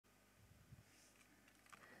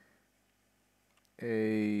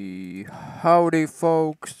Hey, howdy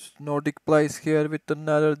folks, Nordic Place here with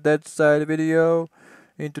another Deadside video.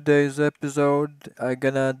 In today's episode, I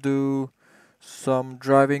gonna do some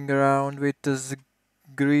driving around with this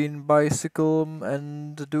green bicycle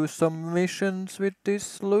and do some missions with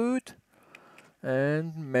this loot.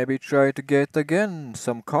 And maybe try to get again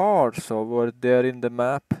some cars over there in the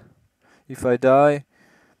map. If I die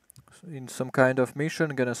in some kind of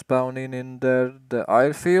mission, gonna spawn in there the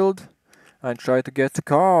airfield and try to get a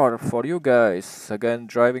car for you guys. Again,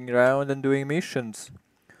 driving around and doing missions.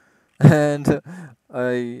 And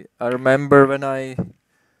I remember when I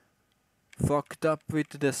fucked up with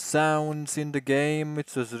the sounds in the game.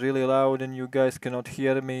 It was really loud and you guys cannot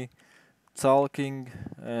hear me talking.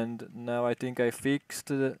 And now I think I fixed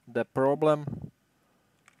the problem.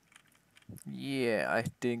 Yeah, I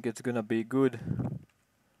think it's gonna be good.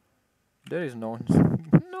 There is no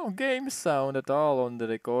no game sound at all on the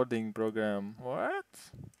recording program. What?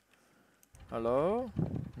 Hello?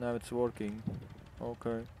 Now it's working.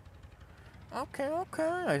 Okay. Okay.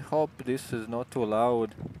 I hope this is not too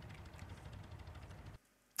loud.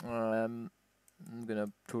 I'm gonna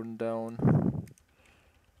turn down.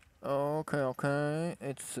 Okay.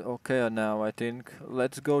 It's okay now, I think.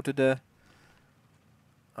 Let's go to the,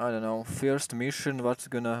 I don't know, first mission. What's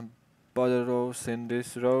gonna bother us in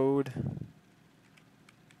this road?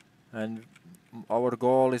 And our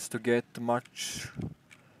goal is to get much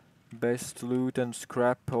best loot and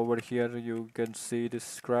scrap over here. You can see this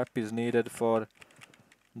scrap is needed for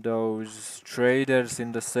those traders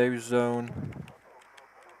in the safe zone.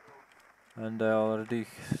 And I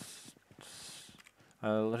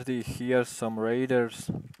already hear some raiders.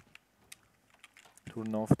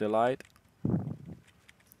 Turn off the light.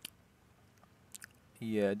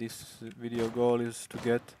 Yeah, this video goal is to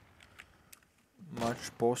get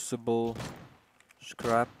much possible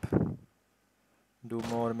scrap, do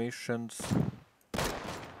more missions.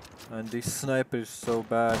 And this sniper is so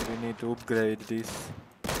bad, we need to upgrade this.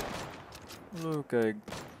 Look, I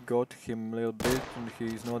got him a little bit and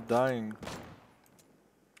he's not dying.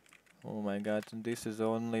 Oh my god, and this is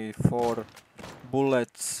only 4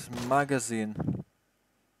 bullets magazine.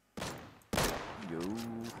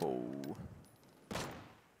 Yo-ho.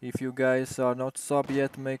 If you guys are not sub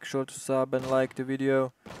yet, make sure to sub and like the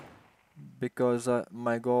video, because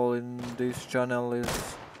my goal in this channel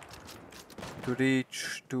is to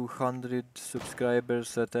reach 200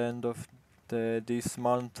 subscribers at the end of this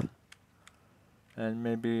month, and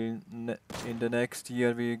maybe in the next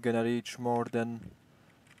year we're gonna reach more than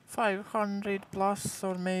 500 plus,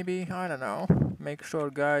 or maybe, I don't know. Make sure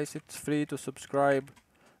guys, it's free to subscribe,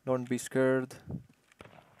 don't be scared.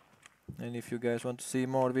 And if you guys want to see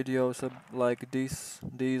more videos like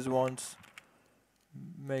these ones,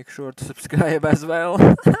 make sure to subscribe as well.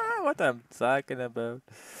 What I'm talking about.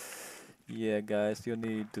 Yeah guys, you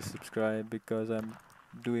need to subscribe because I'm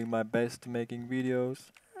doing my best making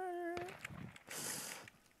videos.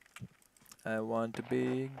 I want to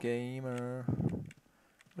be gamer.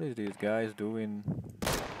 What is these guys doing?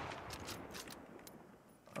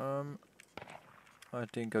 I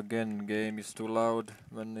think again game is too loud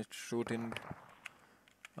when it's shooting.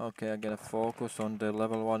 Okay, I'm gonna focus on the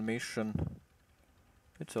level 1 mission.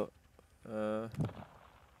 It's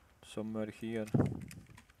somewhere here.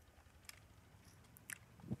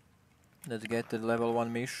 Let's get the level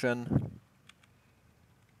 1 mission.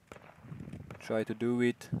 Try to do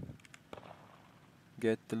it.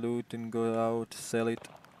 Get the loot and go out, sell it.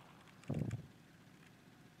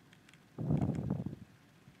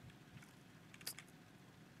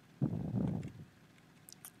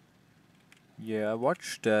 Yeah, I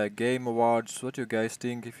watched Game Awards. What do you guys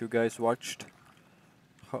think? If you guys watched,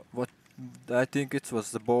 what I think it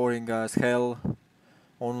was boring as hell.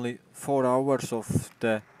 Only 4 hours of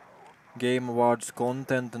the Game Awards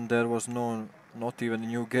content, and there was not even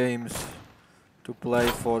new games to play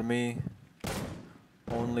for me.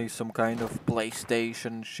 Only some kind of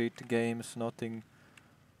PlayStation shit games, nothing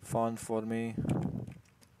fun for me.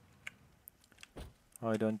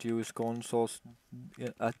 I don't use consoles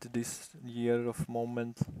at this year of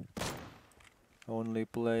moment. Only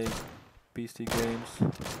play PC games.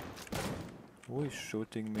 Who is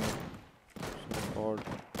shooting me so hard?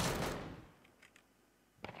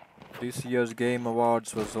 This year's Game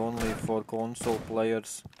Awards was only for console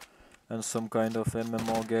players and some kind of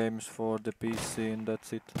MMO games for the PC, and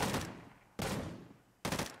that's it.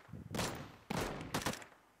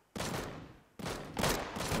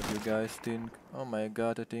 What do you guys think? Oh my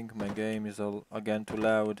god, I think my game is again too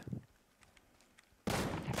loud.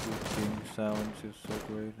 Shooting sounds is so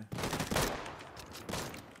great.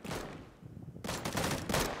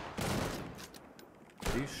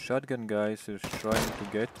 These shotgun guys is trying to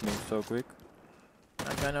get me so quick.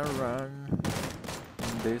 I'm gonna run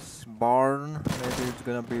in this barn. Maybe it's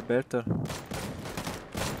gonna be better.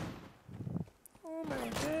 Oh my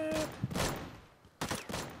god.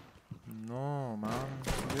 No, man.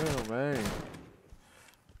 Get away.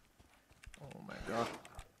 Oh my god.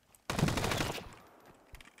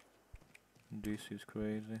 This is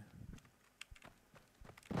crazy.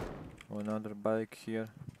 Oh, another bike here.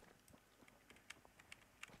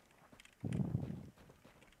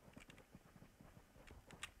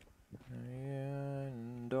 Yeah,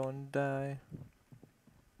 don't die.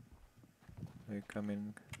 They're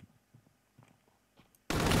coming.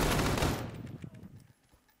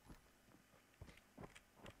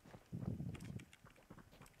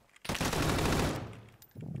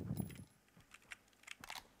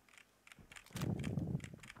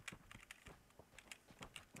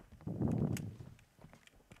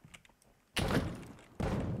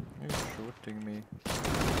 He's shooting me.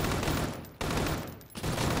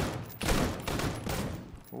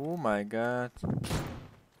 Oh my god.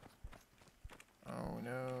 Oh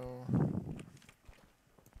no.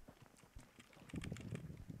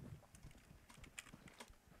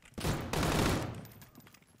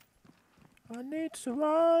 I need to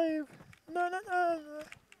survive. No, no, no.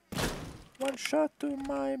 One shot to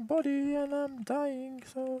my body and I'm dying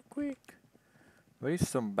so quick. Where is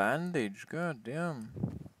some bandage? God damn.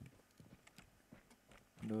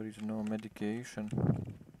 There is no medication.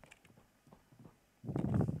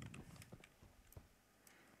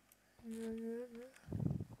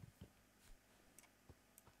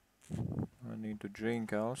 I need to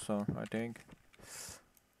drink also, I think.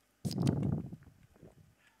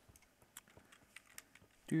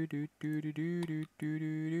 Do do do do do do do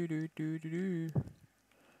do do do do do.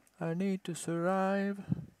 I need to survive.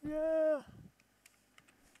 Yeah.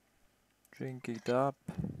 Drink it up.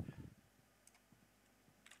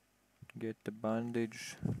 Get the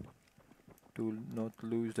bandage to not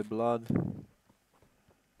lose the blood.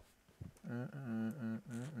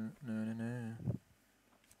 No.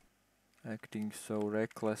 Acting so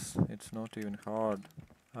reckless. It's not even hard.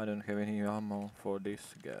 I don't have any ammo for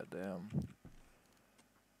this. Goddamn.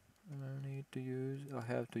 I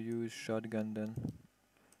have to use shotgun then.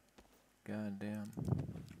 Goddamn.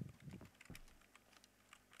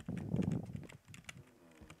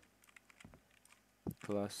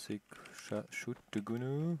 Classic shoot to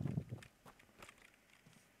gunu.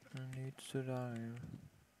 I need to survive.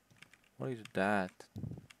 What is that?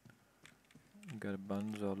 Got a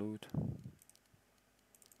bunzo loot.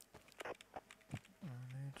 I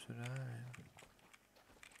need to survive.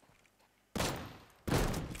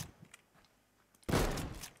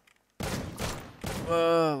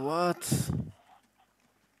 What?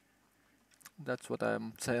 That's what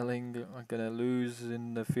I'm telling. I'm gonna lose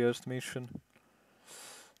in the first mission.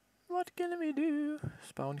 What can we do?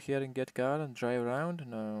 Spawn here and get car and drive around?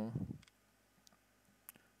 No.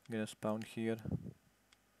 I'm gonna spawn here.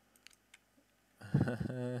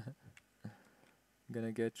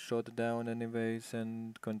 Gonna get shot down anyways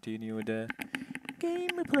and continue the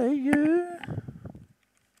gameplay.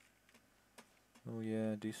 Oh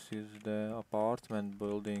yeah, this is the apartment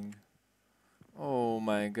building. Oh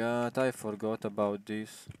my god, I forgot about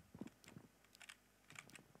this.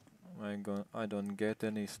 My god, I don't get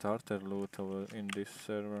any starter loot over in this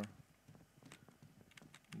server.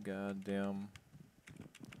 God damn.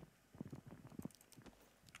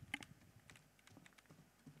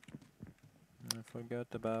 I forgot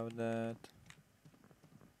about that.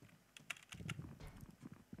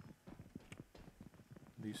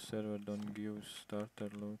 This server don't give starter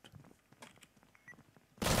loot.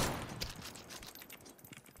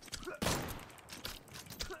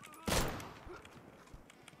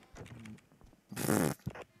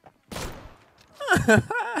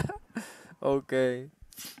 Okay.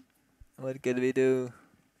 What can we do?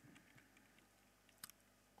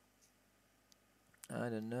 I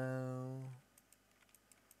don't know.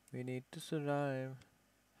 We need to survive.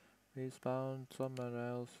 We spawned somewhere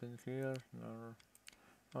else in here. No.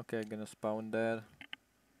 Okay, gonna spawn there.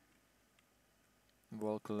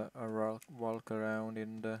 Walk around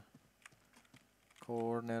in the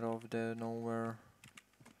corner of the nowhere.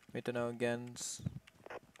 With the no guns.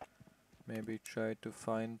 Maybe try to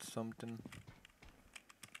find something.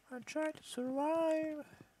 I try to survive.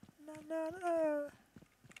 No.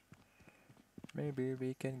 Maybe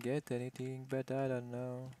we can get anything, but I don't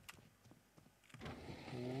know.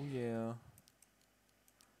 Oh yeah.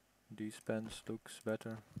 These pants looks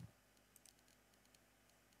better.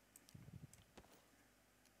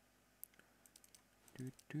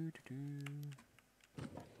 Do.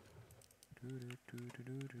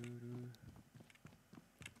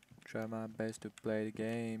 Try my best to play the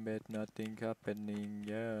game, but nothing happening.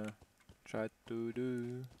 Yeah, try to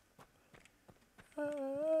do.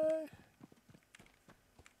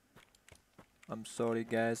 I'm sorry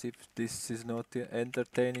guys if this is not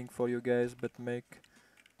entertaining for you guys, but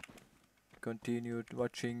continue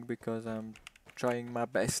watching because I'm trying my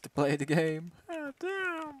best to play the game. Ah,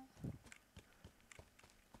 damn!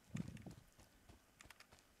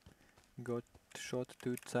 Got shot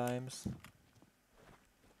 2 times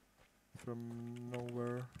from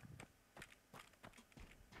nowhere.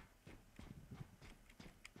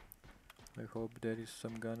 I hope there is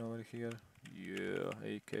some gun over here. Yeah,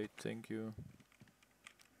 AK, thank you.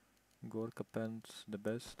 Gorka pants, the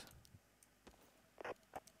best.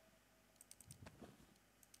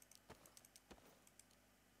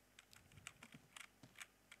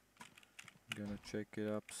 Gonna check it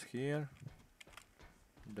up here.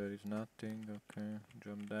 There is nothing. Okay,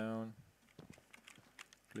 jump down.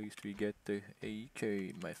 At least we get the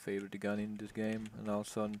AK, my favorite gun in this game, and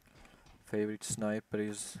also favorite sniper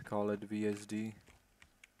is called VSD.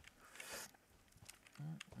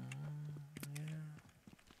 Yeah.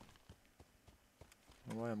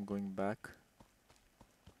 Why I'm going back?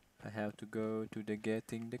 I have to go to the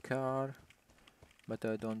getting the car, but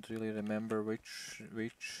I don't really remember which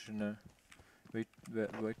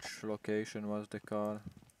location was the car.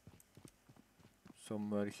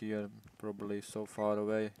 Somewhere here, probably so far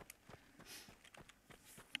away.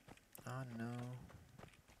 I don't know.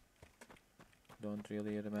 Don't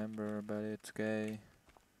really remember, but it's okay.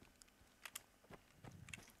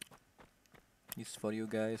 It's for you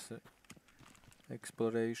guys.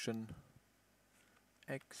 Exploration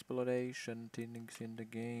things in the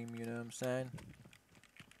game, you know what I'm saying?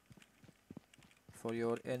 For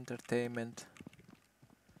your entertainment.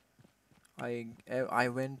 I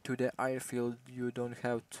went to the airfield, you don't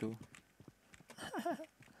have to.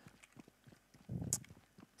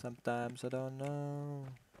 Sometimes I don't know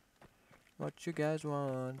what you guys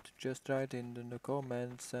want. Just write in the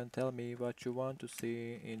comments and tell me what you want to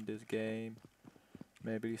see in this game.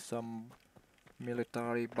 Maybe some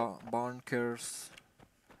military bunkers,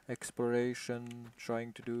 exploration,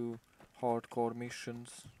 trying to do hardcore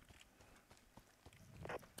missions.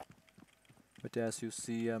 But as you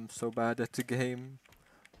see, I'm so bad at the game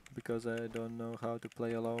because I don't know how to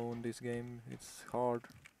play alone this game. It's hard.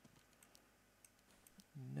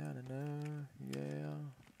 No, yeah.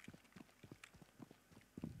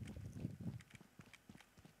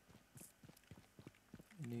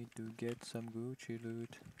 Need to get some Gucci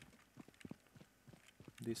loot.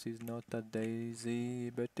 This is not a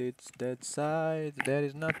daisy, but it's Deadside. There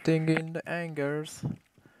is nothing in the hangars.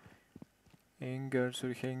 Hangars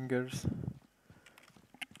or hangars.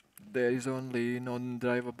 There is only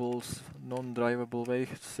non-drivable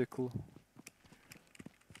vehicle.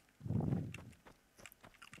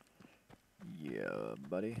 Yeah,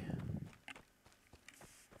 buddy.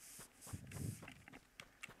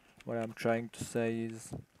 What I'm trying to say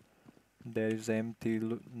is there is empty,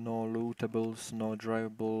 no lootables, no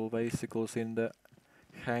drivable vehicles in the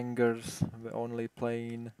hangars. We're only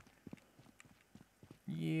plain.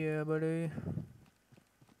 Yeah, buddy.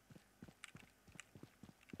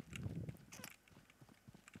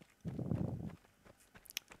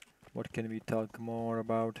 What can we talk more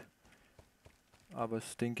about? I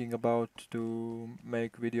was thinking about to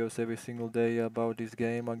make videos every single day about this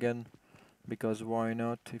game again, because why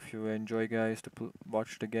not? If you enjoy guys to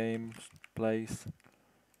watch the game, please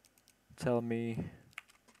tell me,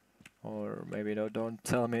 or maybe no, don't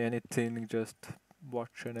tell me anything, just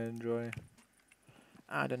watch and enjoy.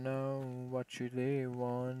 I don't know what you really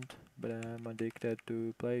want, but I'm addicted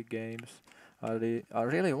to play games. I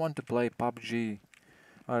really want to play PUBG.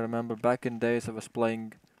 I remember back in days I was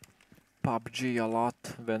playing PUBG a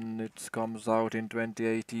lot when it comes out in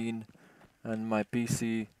 2018, and my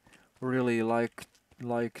PC really liked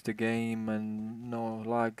the game and no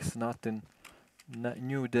lags, nothing.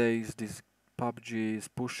 New days, this PUBG is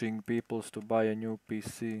pushing people to buy a new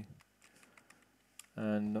PC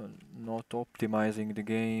and not optimizing the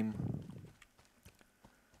game.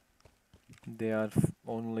 They are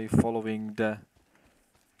only following the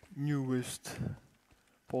newest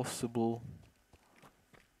possible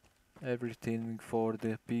everything for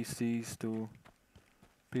the PCs to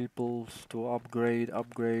people to upgrade,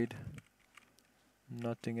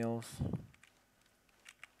 nothing else.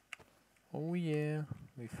 Oh yeah,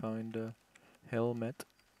 we find a helmet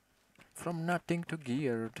from nothing to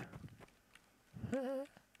geared.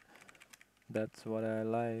 That's what I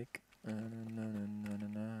like.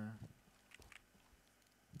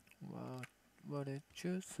 What What did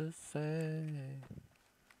you say?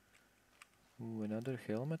 Ooh, another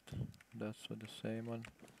helmet. That's the same one.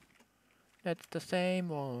 That's the same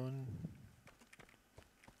one.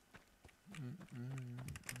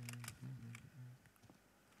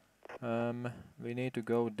 We need to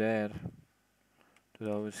go there to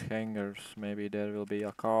those hangars. Maybe there will be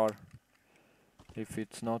a car. If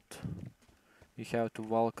it's not, you have to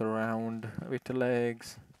walk around with the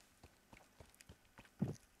legs.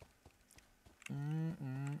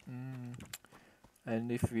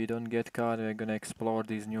 And if we don't get car, we're gonna explore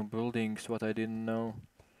these new buildings. What I didn't know.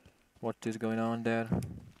 What is going on there?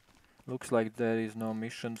 Looks like there is no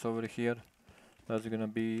missions over here. That's gonna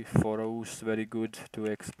be for us very good to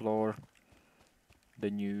explore the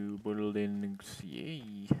new buildings.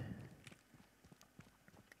 Yay!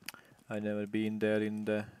 I never been there in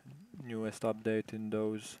the newest update in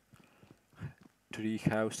those tree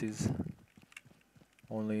houses.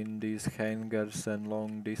 Only in these hangars and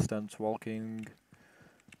long distance walking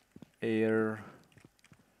airfield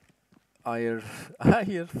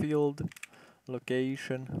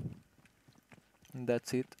location. And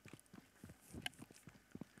that's it.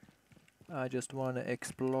 I just wanna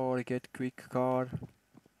explore, get quick car.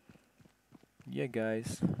 Yeah,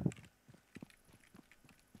 guys.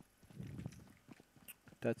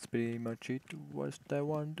 That's pretty much it. What I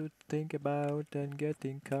want to think about and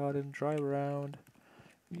getting car and drive around.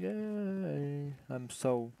 Yeah, I'm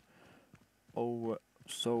so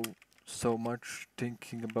so much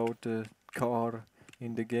thinking about the car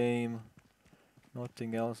in the game.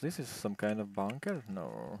 Nothing else. This is some kind of bunker?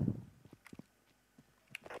 No.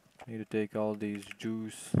 Need to take all these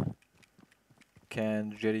juice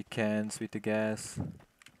cans, jerry cans with the gas.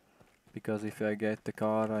 Because if I get the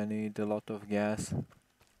car, I need a lot of gas.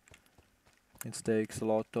 It takes a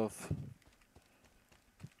lot of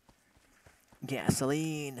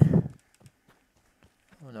gasoline.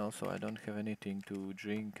 And also I don't have anything to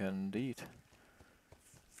drink and eat.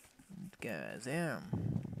 Guys,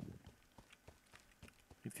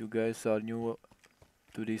 if you guys are new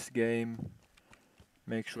to this game,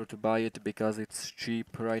 make sure to buy it because it's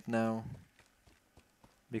cheap right now.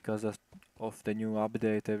 Because of the new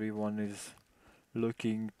update, everyone is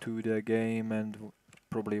looking to the game and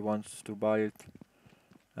probably wants to buy it.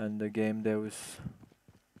 And the game devs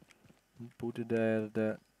put there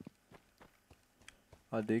the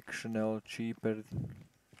additional cheaper.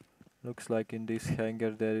 Looks like in this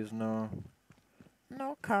hangar there is no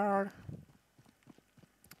car.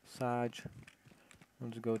 Saj.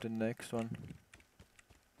 Let's go to the next one.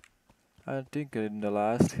 I think in the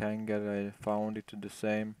last hangar I found it the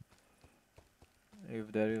same.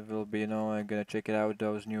 If there will be no, I'm gonna check it out,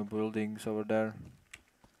 those new buildings over there.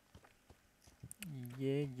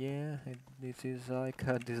 Yeah, this is like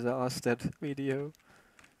a disaster video.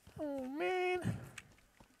 Oh man.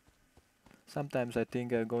 Sometimes I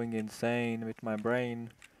think I'm going insane with my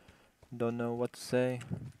brain. Don't know what to say.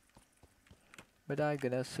 But I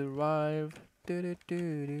gonna survive. Do do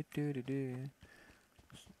do do do do do.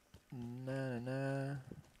 Na na na.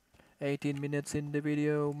 18 minutes in the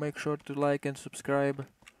video. Make sure to like and subscribe.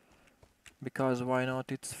 Because why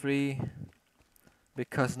not? It's free.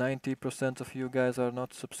 Because 90% of you guys are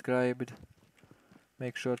not subscribed.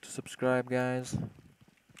 Make sure to subscribe, guys.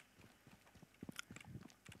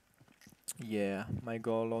 Yeah, my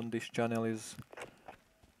goal on this channel is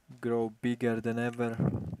grow bigger than ever.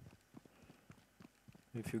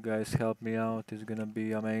 If you guys help me out, it's gonna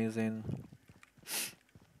be amazing.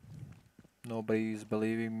 Nobody is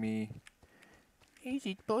believing me. Is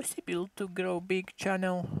it possible to grow big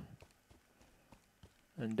channel?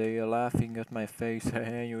 And they are laughing at my face.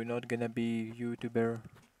 Hey, you're not gonna be YouTuber.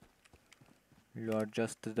 You are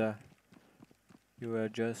just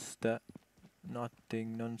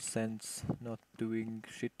nothing, nonsense, not doing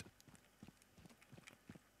shit.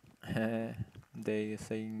 They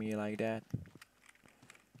saying me like that.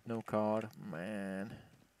 No car, man.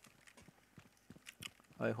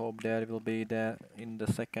 I hope there will be there in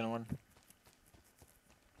the second one.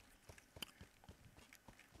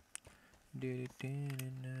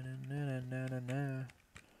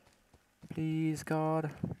 Please, God.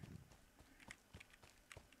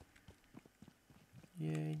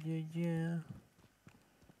 Yeah.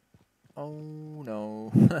 Oh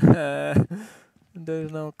no.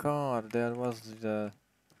 There's no car. There was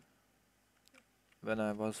when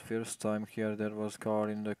I was first time here, there was car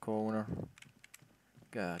in the corner.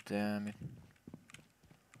 God damn it.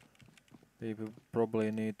 We will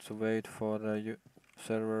probably need to wait for the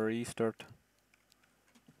server restart.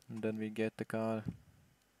 And then we get the car.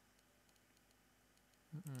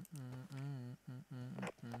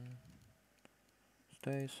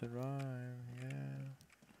 Stays arrive, yeah.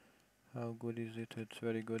 How good is it? It's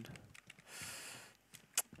very good.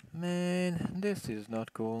 Man, this is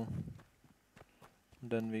not cool.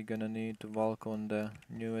 Then we're gonna need to walk on the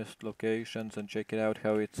newest locations and check it out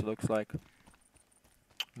how it looks like.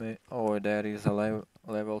 Oh, there is a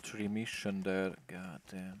level 3 mission there. God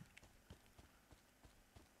damn.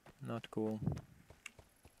 Not cool.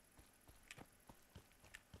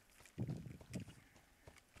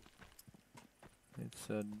 It's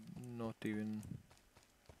not even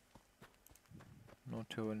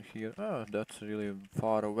here. Oh, that's really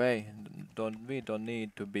far away. We don't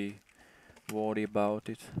need to be worried about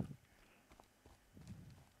it.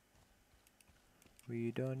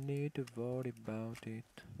 We don't need to worry about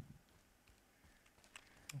it.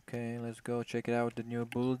 Okay, let's go check it out, the new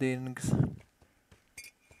buildings.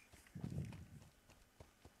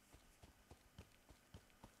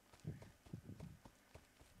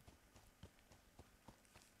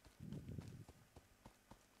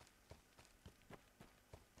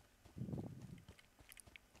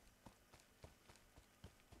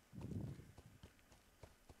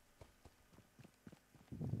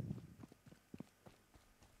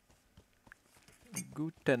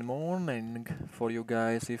 Guten morning for you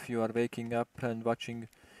guys if you are waking up and watching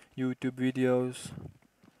YouTube videos.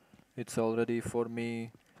 It's already for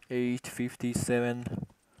me 8:57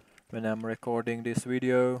 when I'm recording this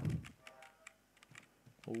video.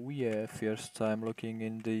 Oh yeah, first time looking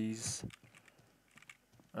in these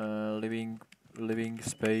living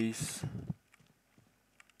space.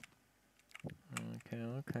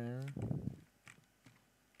 Okay.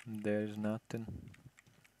 There's nothing.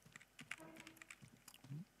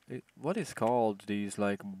 What is called these,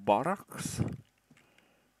 like, barracks?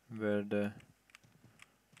 Where the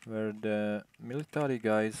military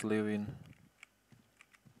guys live in.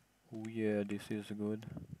 Oh yeah, this is good.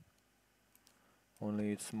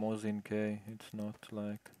 Only it's Mosin K. It's not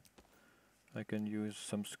like I can use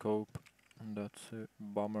some scope. And that's a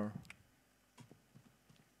bummer.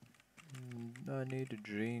 I need a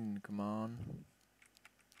drink, come on.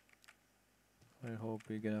 I hope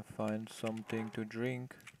we're gonna find something to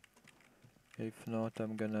drink. If not,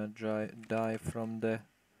 I'm gonna die from the...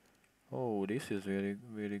 Oh, this is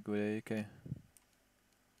very good AK.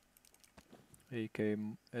 AK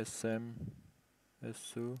SM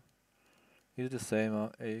SU. Is the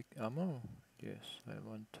same ammo? Yes,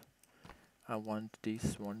 I want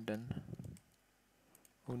this one then.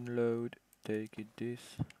 Unload, take it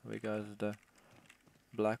this, because the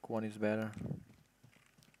black one is better.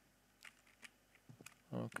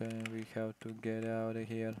 Okay, we have to get out of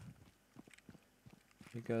here.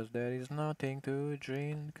 Because there is nothing to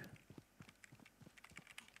drink.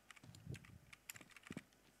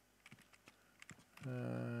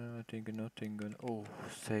 I think nothing gonna... Oh,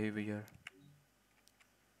 savior.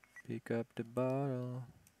 Pick up the bottle.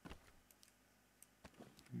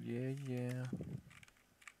 Yeah.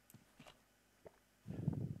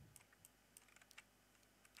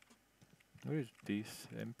 What is this?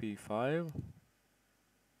 MP5?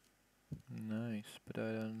 Nice, but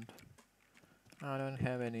I don't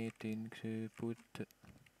have anything to put.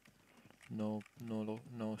 No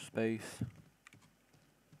space.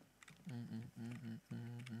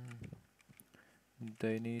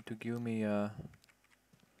 They need to give me a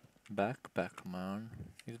backpack, man.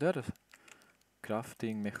 Is there a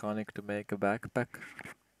crafting mechanic to make a backpack?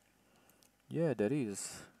 Yeah, there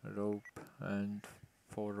is. Rope and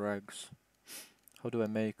 4 rags. How do I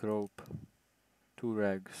make rope? 2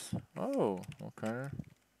 rags. Oh, okay.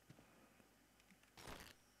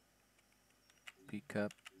 Pick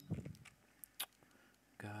up.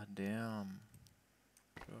 God damn.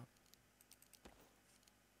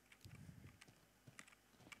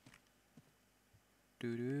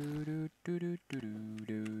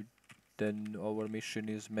 Then our mission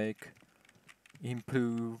is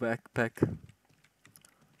improve backpack.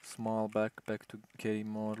 Small backpack to carry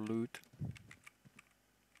more loot.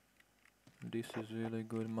 This is really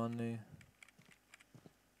good money.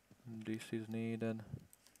 This is needed.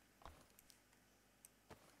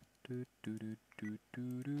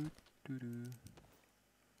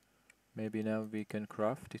 Maybe now we can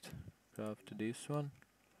craft it. Craft this one.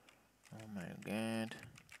 Oh my god.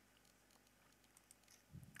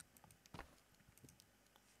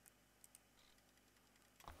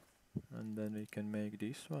 And then we can make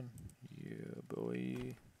this one. Yeah,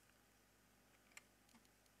 boy.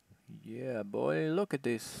 Yeah, boy, look at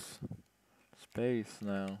this. Space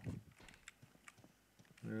now.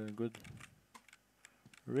 Really good.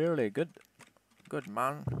 Really good. Good,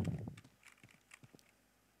 man.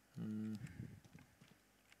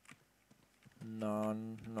 No.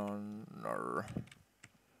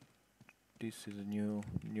 This is new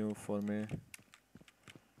for me.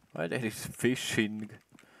 Why there is fishing?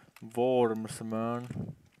 Worms,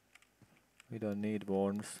 man. We don't need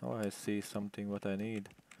worms. Oh, I see something what I need.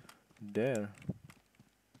 There.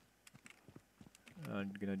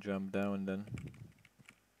 I'm gonna jump down then.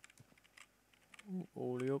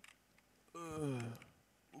 Ollie up.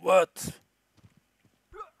 What?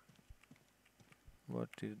 What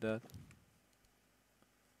is that?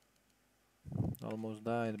 Almost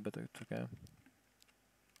died, but it's okay.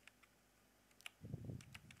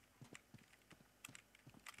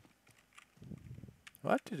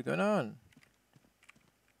 What is going on?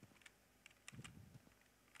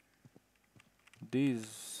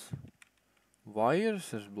 These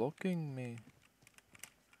wires is blocking me.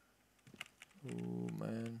 Oh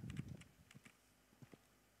man.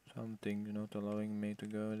 Something's not allowing me to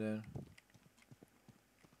go there.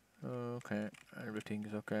 Okay,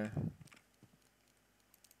 everything's okay.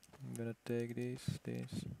 I'm gonna take this.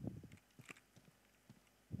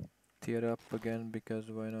 Tear up again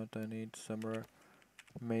because why not? I need somewhere.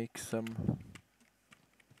 Make some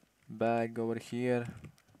bag over here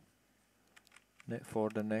for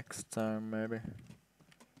the next time maybe.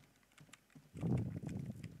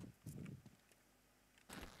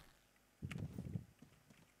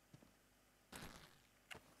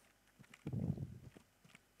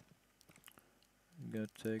 Gotta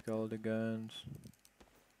take all the guns.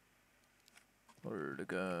 All the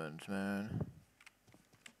guns, man.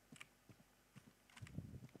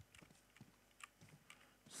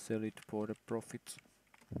 Sell it for the profits.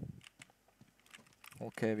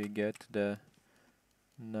 Okay, we get the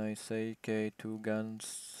nice AK, 2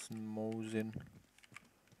 guns, Mosin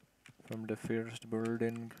from the first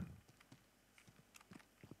building.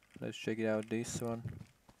 Let's check it out, this one.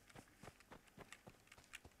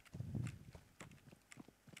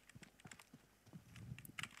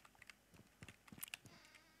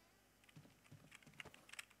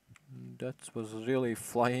 That was really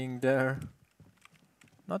flying there.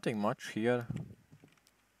 Nothing much here.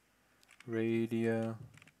 Radio.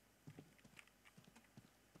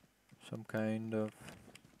 Some kind of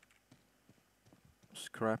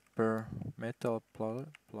scrapper. Metal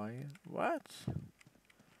plier. What?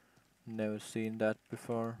 Never seen that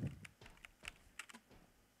before.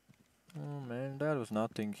 Oh man, there was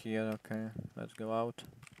nothing here. Okay, let's go out.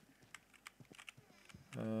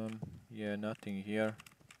 Yeah, nothing here.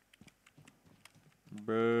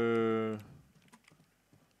 Brr.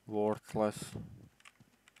 Worthless.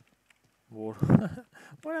 What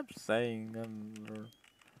I'm saying? I'm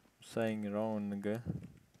saying wrong.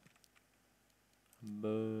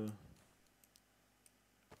 Buh.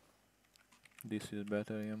 This is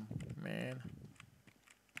better, yeah, man.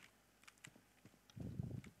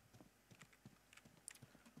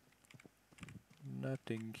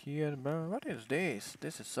 Nothing here, bro. What is this?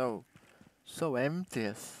 This is so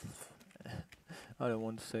empty. I don't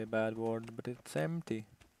want to say a bad word, but it's empty.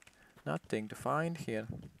 Nothing to find here.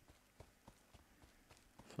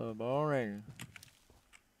 So boring.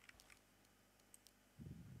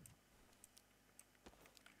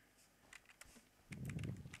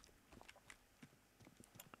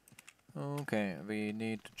 Okay, we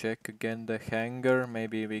need to check again the hangar.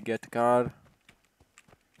 Maybe we get car.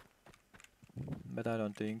 But I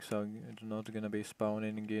don't think so. It's not gonna be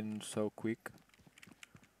spawning in so quick.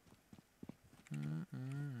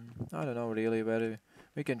 I don't know really where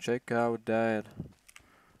we can check out that.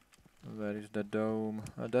 Where is the dome?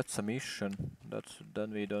 That's a mission.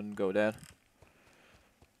 Then we don't go there.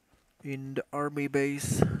 In the army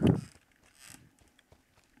base.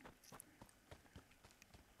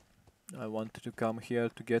 I wanted to come here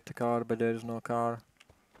to get the car, but there is no car.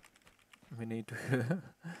 We need to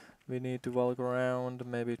we need to walk around,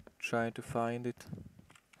 maybe try to find it.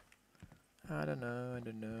 I don't know.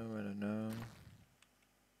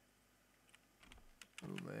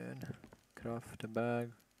 Oh man, craft a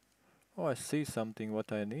bag. Oh, I see something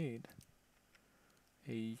what I need.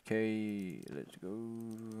 AK, let's go.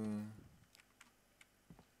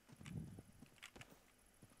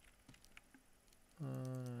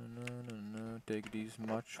 No, take these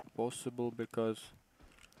much possible because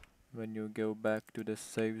when you go back to the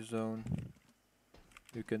safe zone,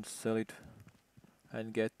 you can sell it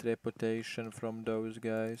and get reputation from those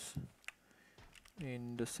guys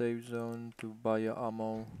in the safe zone to buy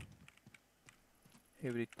ammo.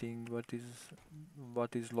 Everything what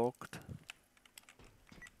is locked.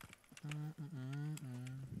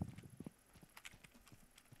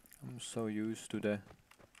 I'm so used to the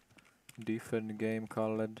different game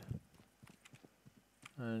colored,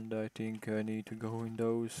 and I think I need to go in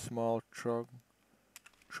those small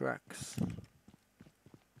tracks.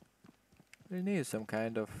 We need some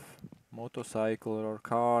kind of motorcycle or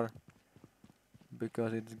car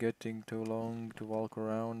because it's getting too long to walk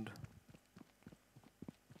around.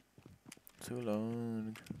 Too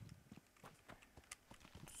long.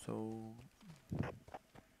 So...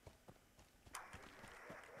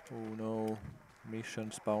 Oh no,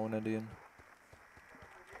 mission spawned in.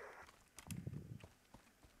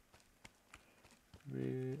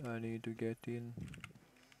 I need to get in.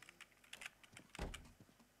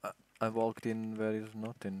 I walked in where is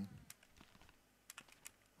nothing.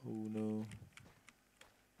 Oh no.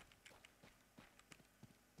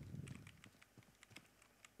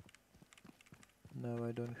 Now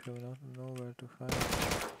I don't have nowhere to hide.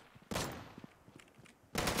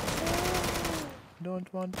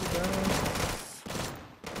 Don't want to die.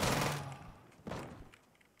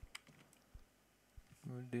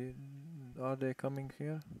 Are they coming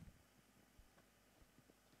here?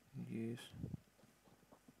 Yes.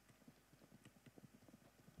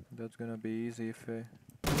 That's gonna be easy if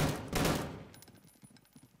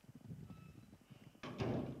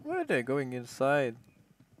Where are they going inside?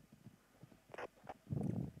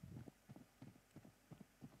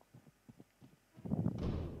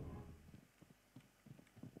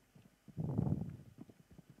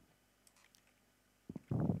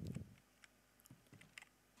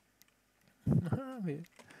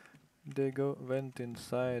 They went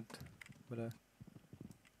inside, but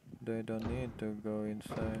they don't need to go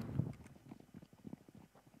inside.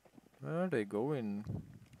 Where are they going?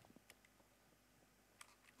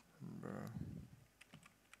 Bruh.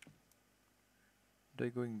 They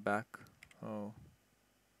going back? Oh.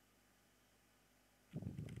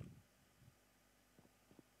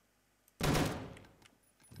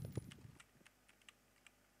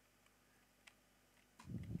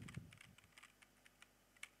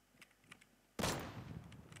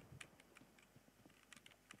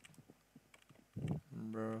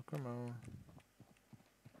 Bro, come on.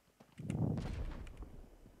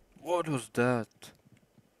 What was that?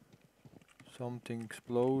 Something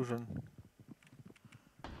explosion.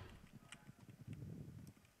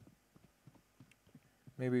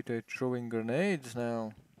 Maybe they're throwing grenades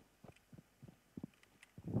now.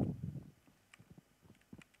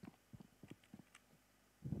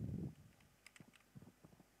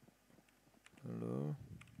 Hello?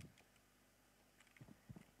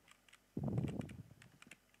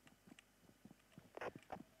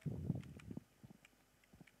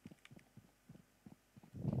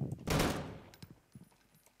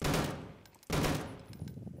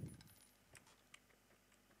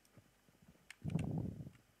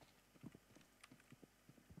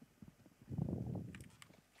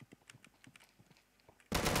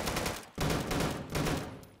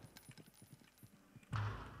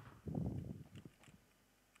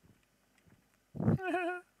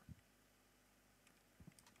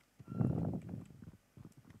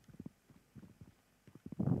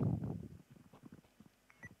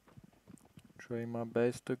 Try my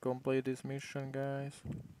best to complete this mission, guys.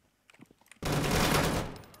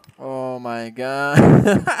 Oh my god.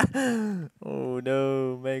 Oh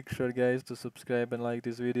no, make sure guys to subscribe and like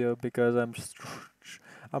this video because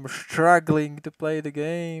I'm struggling to play the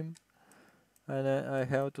game. And I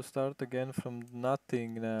have to start again from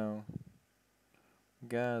nothing now.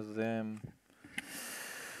 God damn.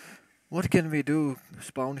 What can we do?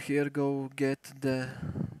 Spawn here, go get the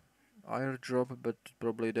airdrop, but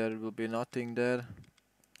probably there will be nothing there.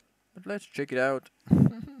 But let's check it out.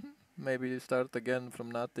 Maybe start again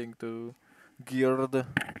from nothing to geared.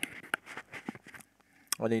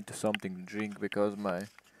 I need something to drink because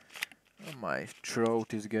my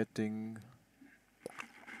throat is getting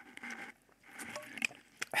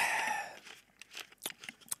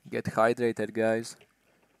get hydrated, guys.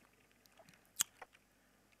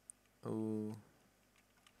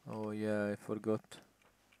 Oh yeah, I forgot.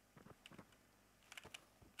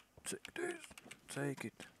 Take this. Take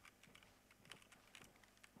it.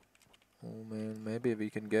 Oh man, maybe we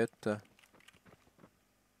can get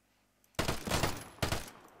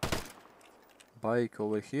bike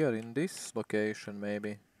over here in this location,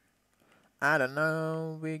 maybe. I don't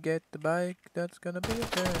know, we get the bike, that's gonna be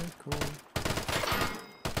okay, cool.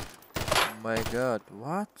 Oh my god,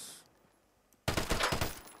 what?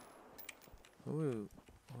 Oh,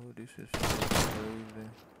 this is so crazy.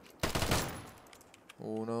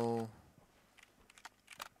 Oh no.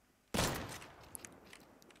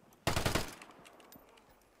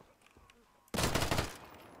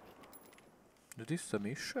 Is this a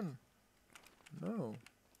mission? No.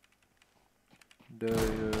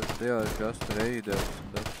 They are just raiders,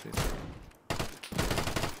 that's it.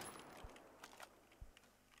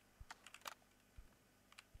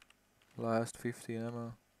 Last 50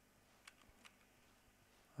 ammo.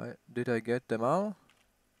 Did I get them all?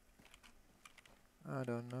 I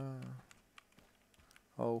don't know.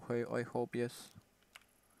 Oh, hey, I hope yes.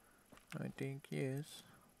 I think yes.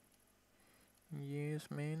 Yes,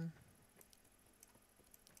 man.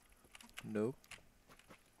 Nope.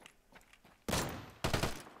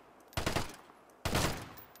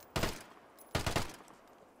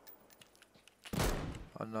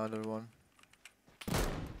 Another one.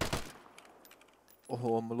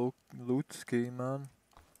 Oh, I'm loot ski, man.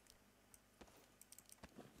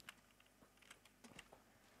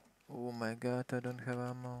 Oh my god, I don't have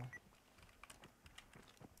ammo.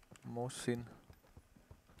 Mosin.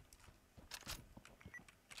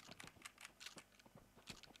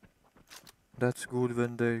 That's good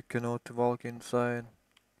when they cannot walk inside.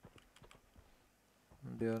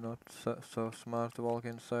 They are not so smart to walk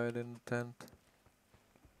inside in the tent.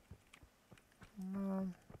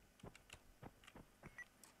 Man.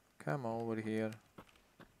 Come over here.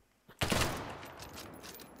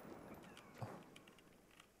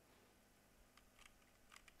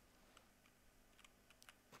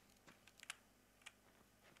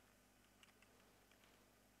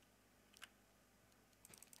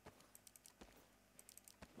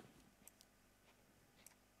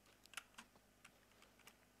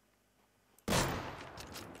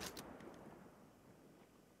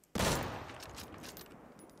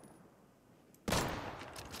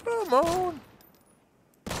 Come on!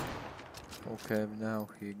 Okay, now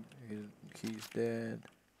he's dead.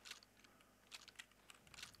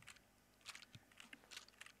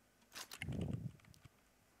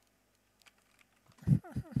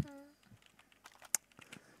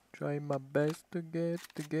 Try my best to get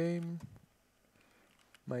the game.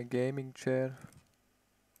 My gaming chair.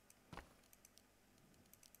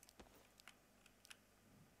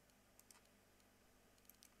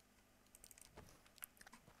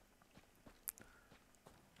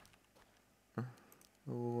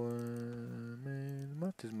 Oh, man,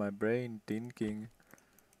 what is my brain thinking?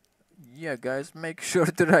 Yeah, guys, make sure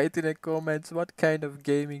to write in the comments what kind of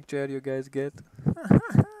gaming chair you guys get.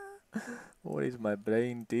 What is my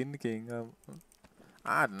brain thinking?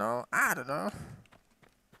 I don't know. I don't know.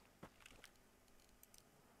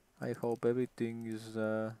 I hope everything is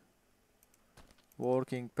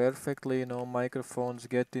working perfectly. No microphones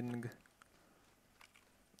getting,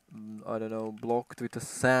 I don't know, blocked with a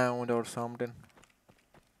sound or something.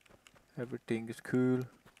 Everything is cool.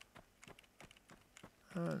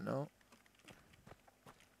 I don't know.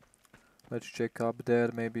 Let's check up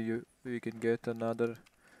there. Maybe we can get another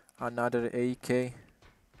AK.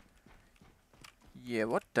 Yeah,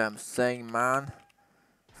 what I'm saying, man.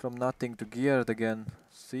 From nothing to geared again.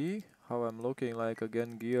 See how I'm looking like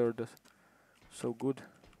again geared. So good.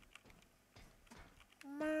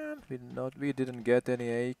 Man, we didn't get any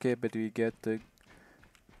AK, but we get the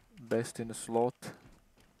best in the slot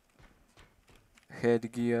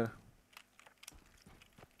headgear.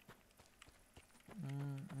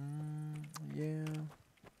 Yeah,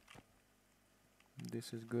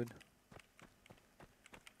 this is good.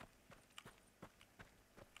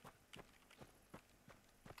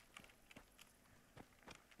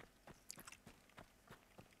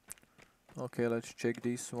 Okay, let's check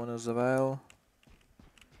this one as well.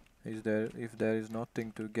 If there is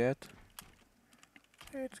nothing to get,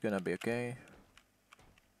 it's gonna be okay.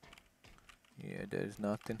 Yeah, there is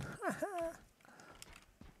nothing.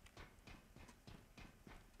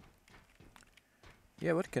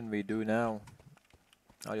 Yeah, what can we do now?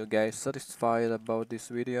 Are you guys satisfied about this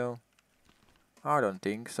video? I don't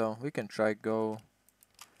think so. We can try go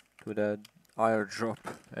to that airdrop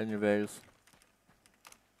anyways.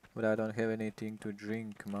 But I don't have anything to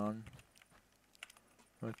drink, man.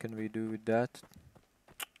 What can we do with that?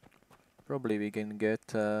 Probably we can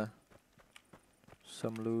get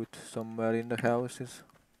some loot somewhere in the houses.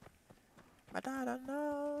 But I don't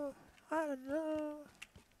know. I don't know.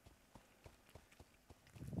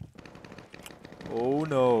 Oh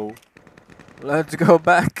no. Let's go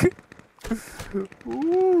back.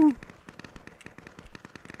 Ooh.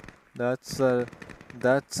 That's a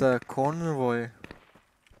convoy.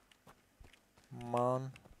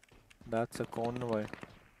 Man, that's a convoy.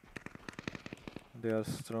 They are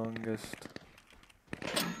strongest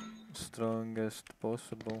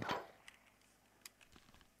possible.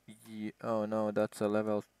 Yeah, oh no, that's a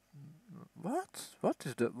level. What? What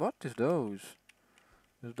is those?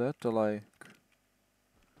 Is that like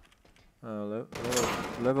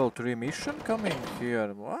level 3 mission coming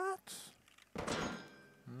here? What?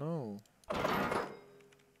 No.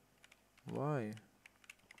 Why?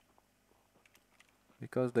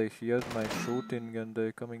 Because they heard my shooting and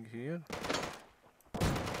they coming here?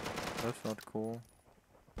 That's not cool.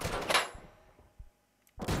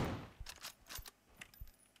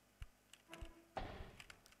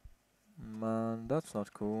 Man, that's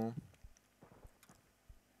not cool.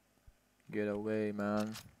 Get away,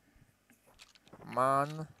 man.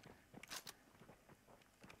 Man.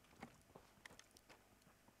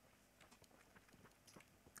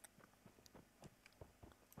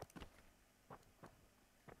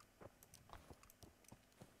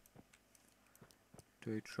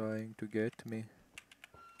 They trying to get me.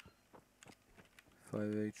 5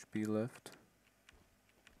 HP left.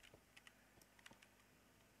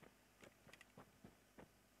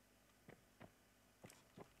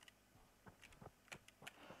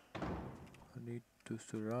 I need to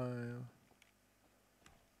survive.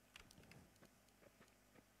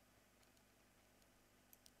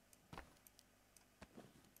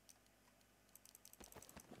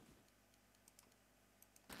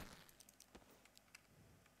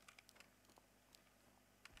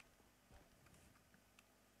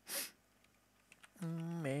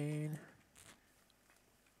 Man.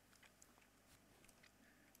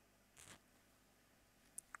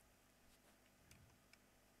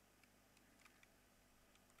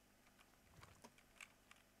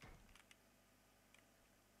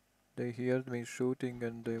 They heard me shooting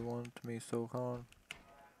and they want me so hard.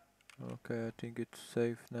 Okay, I think it's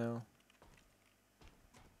safe now.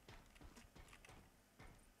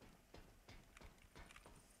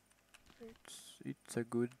 It's a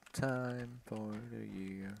good time for the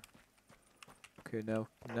year. Okay,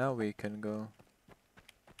 now we can go.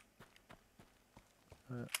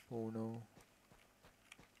 Oh no.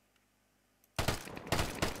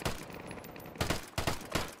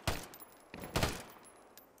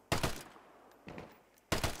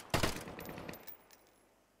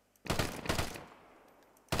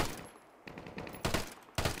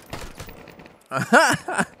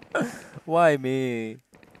 Why me?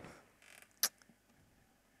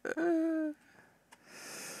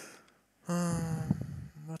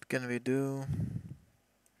 What can we do?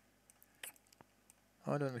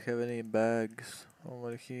 I don't have any bags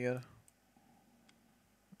over here.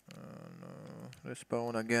 No.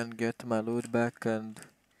 Respawn again, get my loot back and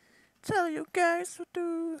tell you guys what to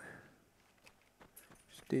do.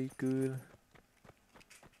 Stay cool.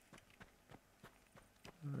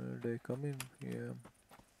 Are they coming? Yeah.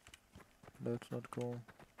 That's not cool.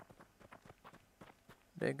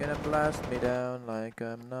 They're gonna blast me down like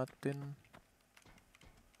I'm nothing.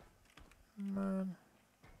 Man.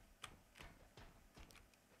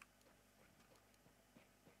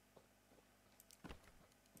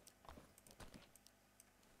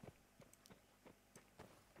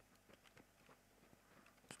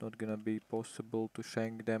 It's not gonna be possible to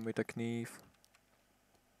shank them with a knife.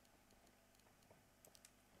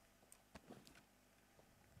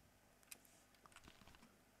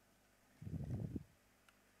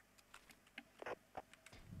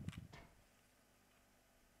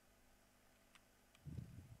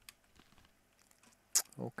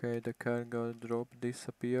 Okay, the cargo drop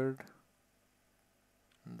disappeared.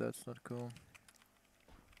 That's not cool.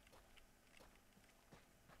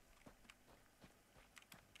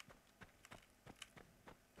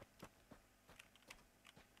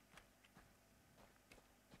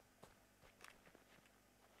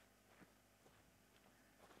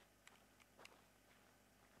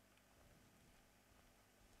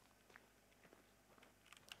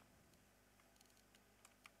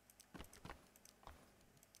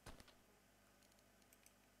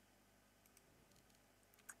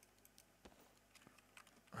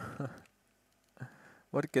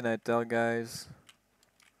 What can I tell, guys?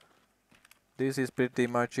 This is pretty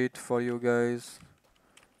much it for you guys.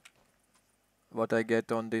 What I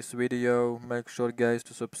get on this video. Make sure, guys,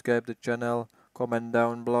 to subscribe the channel, comment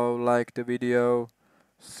down below, like the video.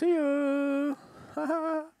 See you.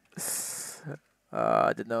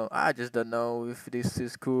 I don't know. I just don't know if this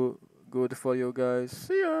is good for you guys.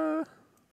 See ya.